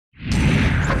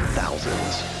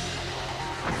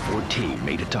4 team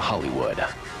made it to Hollywood.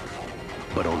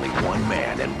 But only one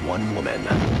man and one woman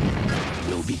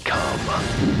will become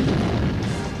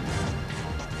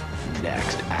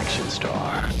next action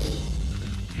star.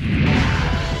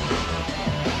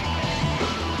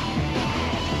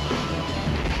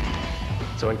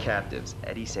 So in Captives,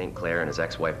 Eddie St. Clair and his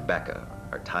ex-wife Becca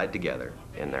are tied together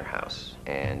in their house,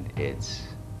 and it's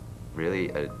really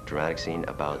a dramatic scene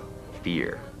about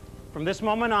fear. From this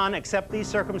moment on, accept these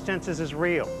circumstances as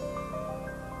real.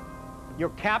 Your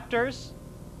captors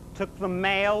took the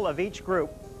male of each group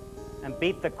and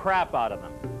beat the crap out of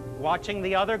them. Watching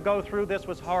the other go through this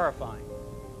was horrifying.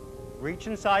 Reach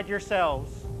inside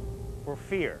yourselves for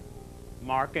fear.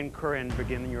 Mark and Corinne,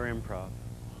 begin your improv.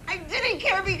 I didn't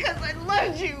care because I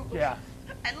loved you. Yeah.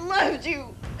 I loved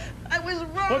you. I was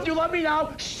wrong. Well, if you love me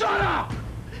now, shut up!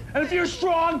 And if you're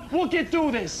strong, we'll get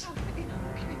through this.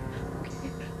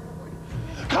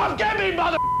 Come get me,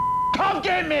 mother! Come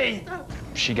get me!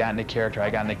 She got into character, I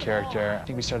got into character. I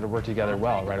think we started to work together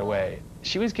well right away.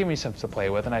 She was giving me something to play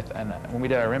with, and when we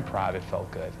did our improv, it felt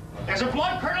good. There's a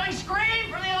blood-curdling scream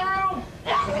from the other room!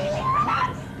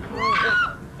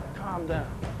 Calm down.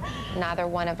 Neither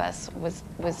one of us was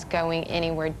going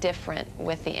anywhere different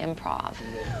with the improv.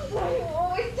 Why are you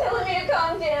always telling me to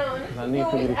calm down? I need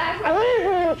you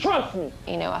to trust me.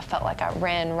 You know, I felt like I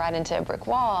ran right into a brick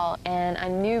wall, and I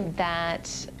knew that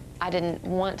I didn't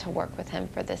want to work with him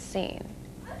for this scene.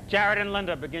 Jared and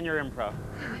Linda, begin your improv.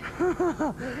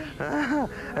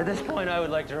 At this point, I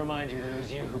would like to remind you that it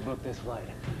was you who booked this flight.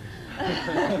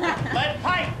 Lead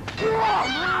pipe!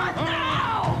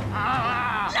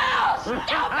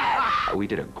 We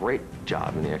did a great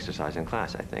job in the exercising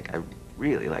class, I think. I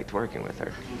really liked working with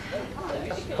her. I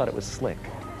thought it was slick.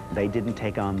 They didn't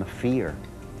take on the fear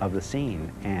of the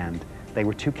scene, and they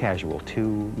were too casual,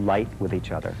 too light with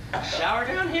each other. Shower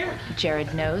down here?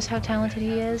 Jared knows how talented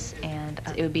he is, and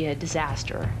it would be a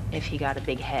disaster if he got a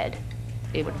big head.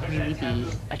 It would really be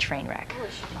a train wreck.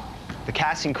 The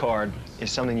casting card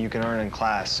is something you can earn in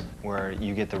class where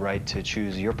you get the right to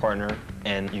choose your partner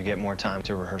and you get more time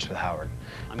to rehearse with Howard.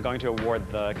 I'm going to award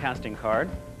the casting card.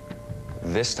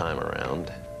 This time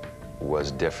around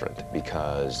was different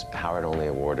because Howard only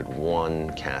awarded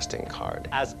one casting card.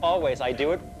 As always, I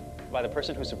do it by the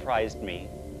person who surprised me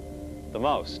the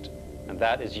most, and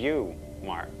that is you,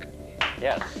 Mark.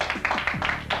 Yes.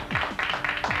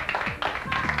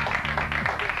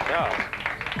 So,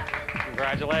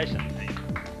 congratulations.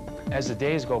 As the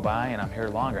days go by and I'm here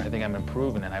longer, I think I'm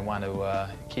improving, and I want to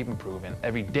keep improving.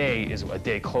 Every day is a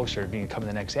day closer to becoming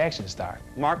the next action star.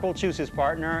 Mark will choose his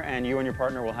partner, and you and your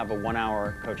partner will have a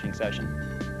 1-hour coaching session.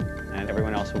 And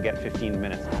everyone else will get 15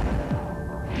 minutes.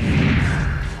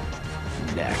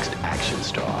 Next action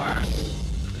star.